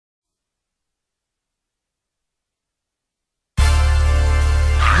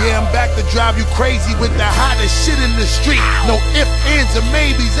rap to drive you crazy with the hottest shit in the street. No ifs, ands, or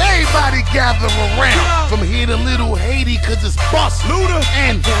maybes, everybody gather around. From here to Little Haiti, cause it's Bust, Luda,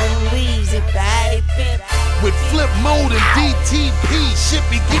 and Young Weezy, baby. with Flip Mode and DTP, shit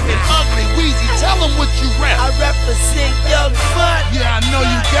be getting ugly. Weezy, tell them what you rap. I represent Young Fun. Yeah, I know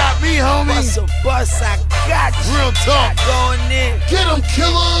you got me, homie. Bust a bus, I got you. Real talk. Going in. Get 'em,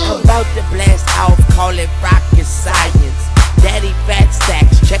 killer. About to blast off, call it rocket science. Daddy fat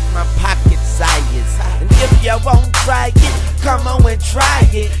stacks, check my pocket size. And if you won't try it, come on and try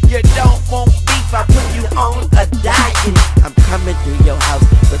it. You don't want beef, I put you on a diet. I'm coming through your house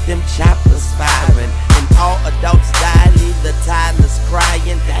with them choppers firing. And all adults die, leave the toddlers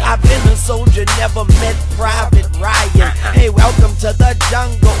crying. I've been a soldier, never met Private Ryan. Hey, welcome to the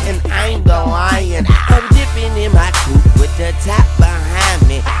jungle, and I'm the lion. I'm dipping in my coupe with the top behind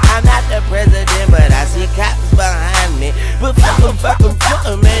me. I'm not the president, but I see cops behind me. But fuck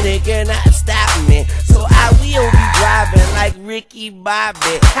 'em, and they cannot stop me. So I will be driving like Ricky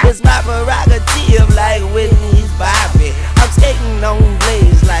Bobby. It's my prerogative like Whitney's Bobby. I'm skating on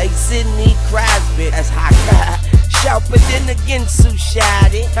blades like Sidney Crosby. That's hot. Shout, but then again,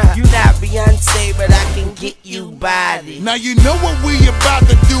 Sushadi. You not Beyonce, but I can get you body. Now you know what we about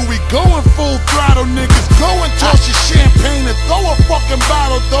to do. We going full throttle, niggas. Go and toss your champagne and throw a fucking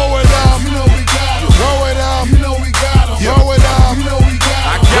bottle. Throw it up. You know we got 'em. Throw it up. You know we got 'em. Throw it up. You know we got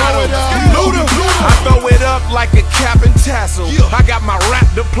 'em. I got Throw it up. Luda. I throw it up like a cap and tassel. I got my rap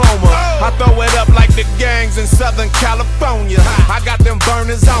diploma. I throw it up like the gangs in Southern California. I got them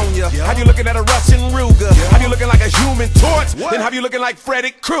burners on ya. Have you looking at a Russian Ruger? Have you looking like a Human Torch? Then have you looking like Freddy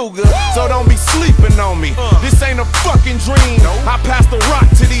Krueger? So don't be sleeping on me. This ain't a fucking dream. I pass the rock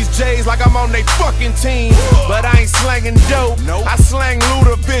to these J's like I'm on they fucking team. But I ain't slanging dope. I slang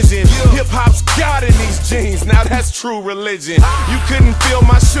Luda vision. Hip hop's God in these jeans. Now that's true religion. You couldn't feel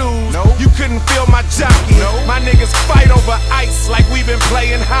my shoes. You couldn't feel my jockey. My niggas fight over ice like we've been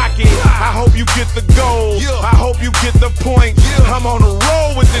playing hockey. I hope you get the goal. I hope you get the point. I'm on a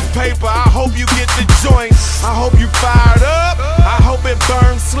roll with this paper. I hope you get the joint. I hope you fired up. I hope it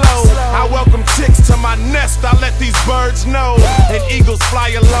burns slow. I welcome chicks to my nest. I let these birds know. And eagles fly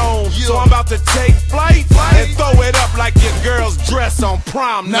alone. So I'm about to take flight and throw it up like your girl's dress on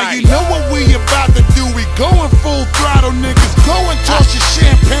prom night. Now you know what we about to do. We going full throttle, niggas. Go and toss your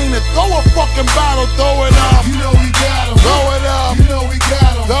champagne and throw a fucking bottle. Throw it up. You know we got 'em. Throw it up. You know we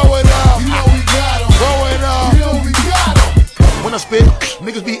got 'em. Throw it up. You know we got 'em. Throw it up. You know we got 'em. When I spit,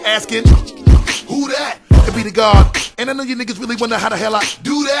 niggas be asking, who that? It be the God. And I know you niggas really wonder how the hell I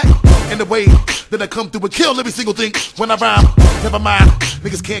do that. And the way that I come through and kill every single thing when I rhyme. Never mind,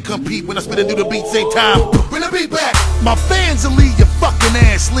 niggas can't compete when I spit and do the beat same time. Bring the beat back. My fans will leave your fucking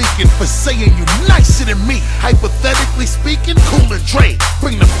ass leaking for saying you nicer than me. Hypothetically speaking, Cool and Dre.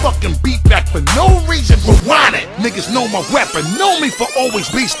 Bring the fucking beat back for no reason. Rewind it. Niggas know my weapon, know me for always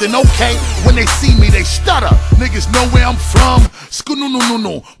beastin', okay? When they see me, they stutter. Niggas know where I'm from.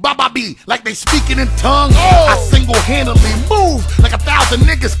 Skoo-no-no-no-no. Ba-ba-bee, like they speaking in tongue. I single-handedly move like 1,000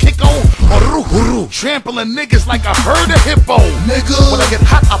 niggas kick on. Trampling niggas like a herd of hippo. Nigga. When I get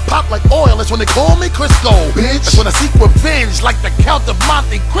hot, I pop like oil. That's when they call me Crisco. Bitch. That's when I seek revenge like the Count of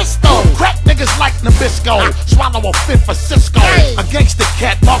Monte Cristo. Crack niggas like Nabisco. Swallow a fifth for Cisco. A gangster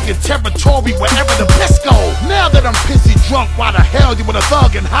cat marking territory wherever the piss go. Now that I'm pissy drunk, why the hell you with a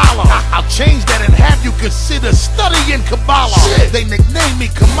thug and holler? I'll change that and have you consider studying Kabbalah. Shit. They nickname me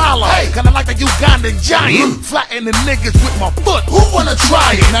Kamala. Kinda like the Ugandan giant. Flattening niggas with my foot. Who wanna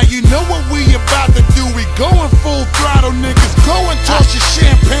try it? Now you know what we about to do. We going full throttle, niggas. Go and toss your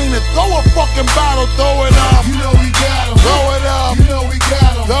champagne and throw a fucking bottle. Throw it up. You know we got 'em. Throw it up.